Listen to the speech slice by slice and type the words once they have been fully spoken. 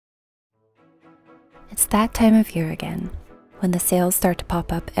It's that time of year again. When the sales start to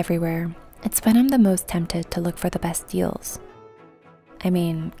pop up everywhere, it's when I'm the most tempted to look for the best deals. I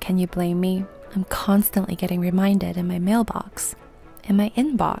mean, can you blame me? I'm constantly getting reminded in my mailbox, in my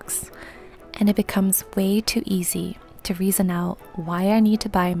inbox, and it becomes way too easy to reason out why I need to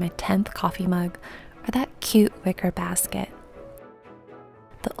buy my 10th coffee mug or that cute wicker basket.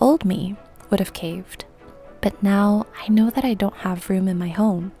 The old me would have caved, but now I know that I don't have room in my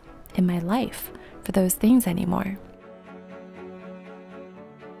home, in my life, for those things anymore.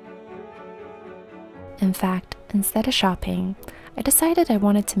 In fact, instead of shopping, I decided I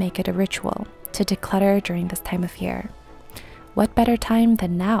wanted to make it a ritual to declutter during this time of year. What better time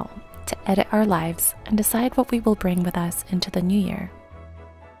than now to edit our lives and decide what we will bring with us into the new year?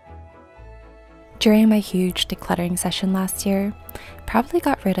 During my huge decluttering session last year, I probably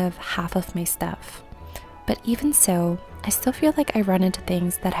got rid of half of my stuff. But even so, I still feel like I run into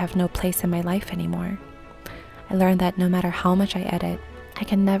things that have no place in my life anymore. I learned that no matter how much I edit, I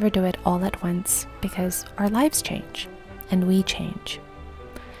can never do it all at once because our lives change and we change.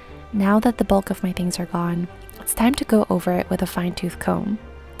 Now that the bulk of my things are gone, it's time to go over it with a fine-tooth comb.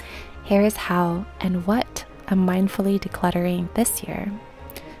 Here is how and what I'm mindfully decluttering this year.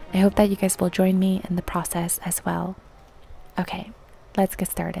 I hope that you guys will join me in the process as well. Okay, let's get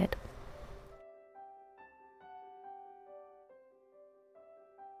started.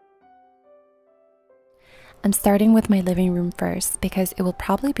 I'm starting with my living room first because it will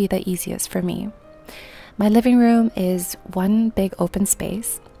probably be the easiest for me. My living room is one big open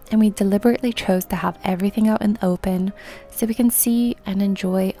space, and we deliberately chose to have everything out in the open so we can see and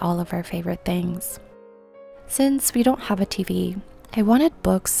enjoy all of our favorite things. Since we don't have a TV, I wanted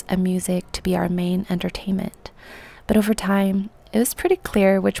books and music to be our main entertainment, but over time, it was pretty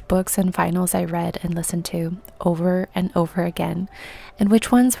clear which books and vinyls I read and listened to over and over again, and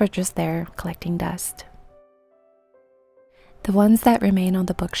which ones were just there collecting dust. The ones that remain on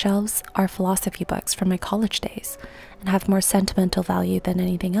the bookshelves are philosophy books from my college days and have more sentimental value than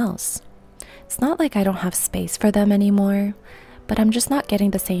anything else. It's not like I don't have space for them anymore, but I'm just not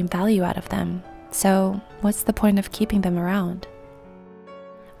getting the same value out of them. So what's the point of keeping them around?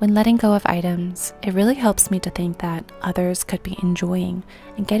 When letting go of items, it really helps me to think that others could be enjoying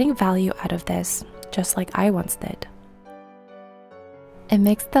and getting value out of this just like I once did. It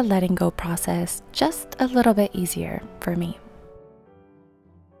makes the letting go process just a little bit easier for me.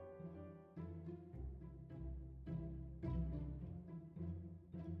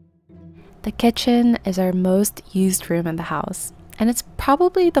 The kitchen is our most used room in the house, and it's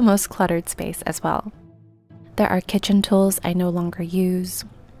probably the most cluttered space as well. There are kitchen tools I no longer use,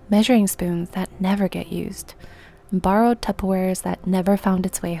 measuring spoons that never get used, and borrowed Tupperwares that never found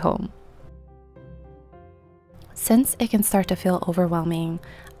its way home. Since it can start to feel overwhelming,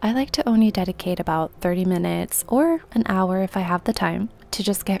 I like to only dedicate about 30 minutes or an hour if I have the time to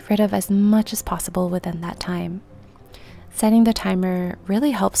just get rid of as much as possible within that time. Setting the timer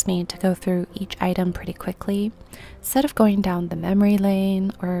really helps me to go through each item pretty quickly, instead of going down the memory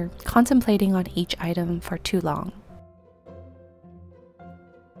lane or contemplating on each item for too long.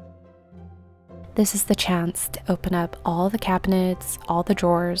 This is the chance to open up all the cabinets, all the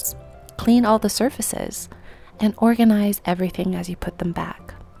drawers, clean all the surfaces, and organize everything as you put them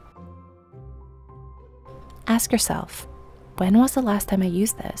back. Ask yourself, when was the last time I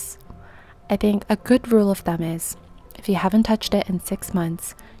used this? I think a good rule of thumb is, if you haven't touched it in 6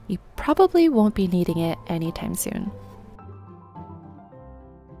 months, you probably won't be needing it anytime soon.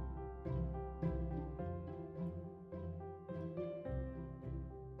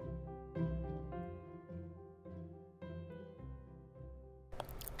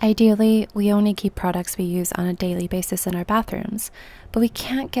 Ideally, we only keep products we use on a daily basis in our bathrooms, but we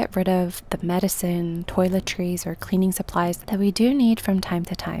can't get rid of the medicine, toiletries, or cleaning supplies that we do need from time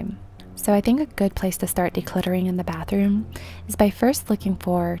to time. So I think a good place to start decluttering in the bathroom is by first looking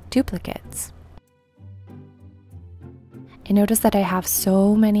for duplicates. I noticed that I have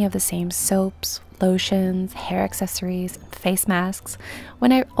so many of the same soaps, lotions, hair accessories, and face masks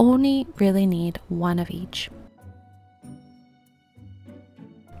when I only really need one of each.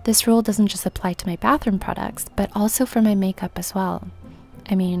 This rule doesn't just apply to my bathroom products, but also for my makeup as well.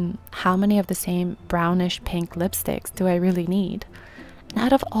 I mean, how many of the same brownish pink lipsticks do I really need? And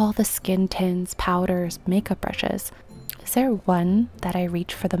out of all the skin tints, powders, makeup brushes, is there one that I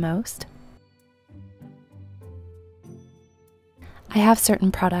reach for the most? I have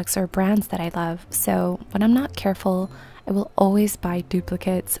certain products or brands that I love, so when I'm not careful, I will always buy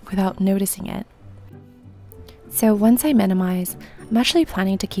duplicates without noticing it. So once I minimize, I'm actually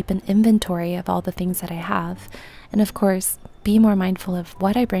planning to keep an inventory of all the things that I have, and of course, be more mindful of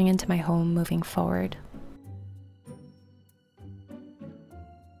what I bring into my home moving forward.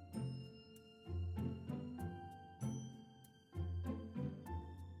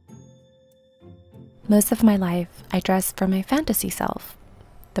 Most of my life, I dress for my fantasy self.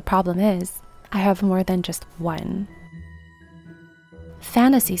 The problem is, I have more than just one.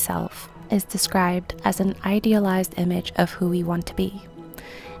 Fantasy self is described as an idealized image of who we want to be.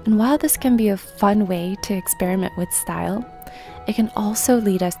 And while this can be a fun way to experiment with style, it can also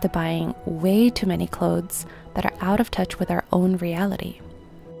lead us to buying way too many clothes that are out of touch with our own reality.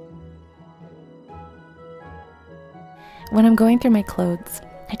 When I'm going through my clothes,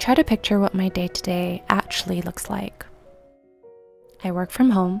 I try to picture what my day-to-day actually looks like. I work from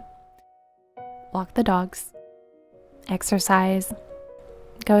home, walk the dogs, exercise,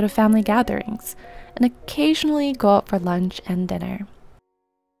 go to family gatherings, and occasionally go out for lunch and dinner.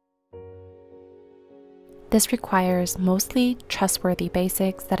 This requires mostly trustworthy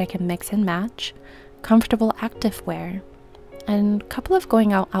basics that I can mix and match, comfortable active wear, and a couple of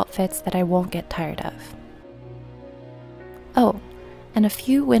going out outfits that I won't get tired of. Oh, and a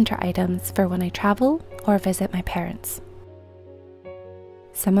few winter items for when I travel or visit my parents.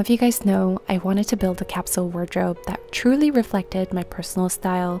 Some of you guys know I wanted to build a capsule wardrobe that truly reflected my personal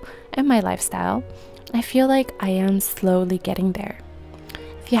style and my lifestyle. I feel like I am slowly getting there.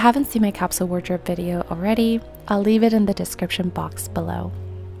 If you haven't seen my capsule wardrobe video already, I'll leave it in the description box below.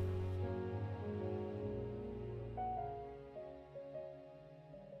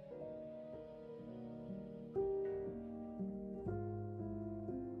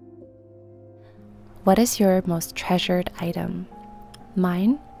 What is your most treasured item?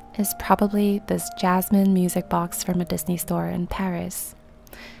 Mine is probably this Jasmine music box from a Disney store in Paris.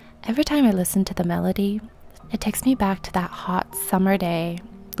 Every time I listen to the melody, it takes me back to that hot summer day,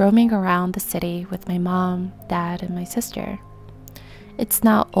 roaming around the city with my mom, dad, and my sister. It's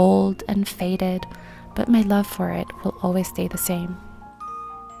now old and faded, but my love for it will always stay the same.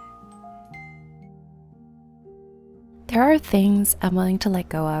 There are things I'm willing to let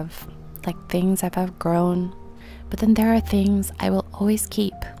go of, like things I've outgrown, but then there are things I will always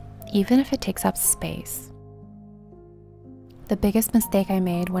keep, even if it takes up space. The biggest mistake I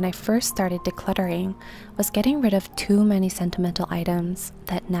made when I first started decluttering was getting rid of too many sentimental items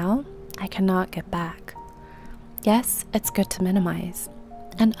that now I cannot get back. Yes, it's good to minimize,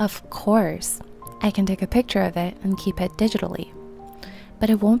 and of course, I can take a picture of it and keep it digitally, but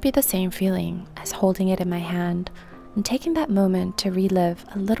it won't be the same feeling as holding it in my hand and taking that moment to relive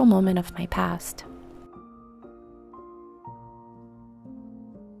a little moment of my past.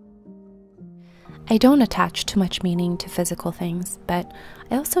 I don't attach too much meaning to physical things, but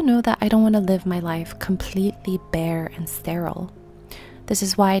I also know that I don't want to live my life completely bare and sterile. This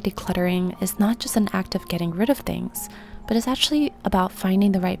is why decluttering is not just an act of getting rid of things, but it's actually about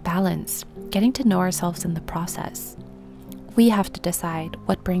finding the right balance, getting to know ourselves in the process. We have to decide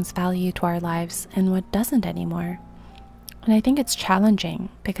what brings value to our lives and what doesn't anymore. And I think it's challenging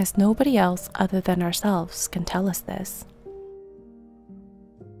because nobody else other than ourselves can tell us this.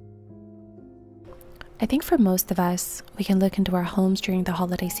 I think for most of us, we can look into our homes during the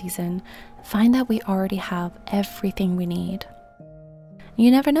holiday season, find that we already have everything we need.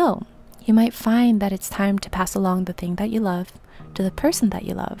 You never know. You might find that it's time to pass along the thing that you love to the person that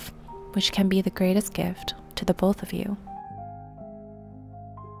you love, which can be the greatest gift to the both of you.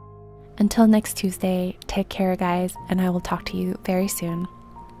 Until next Tuesday, take care, guys, and I will talk to you very soon.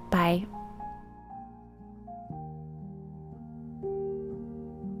 Bye.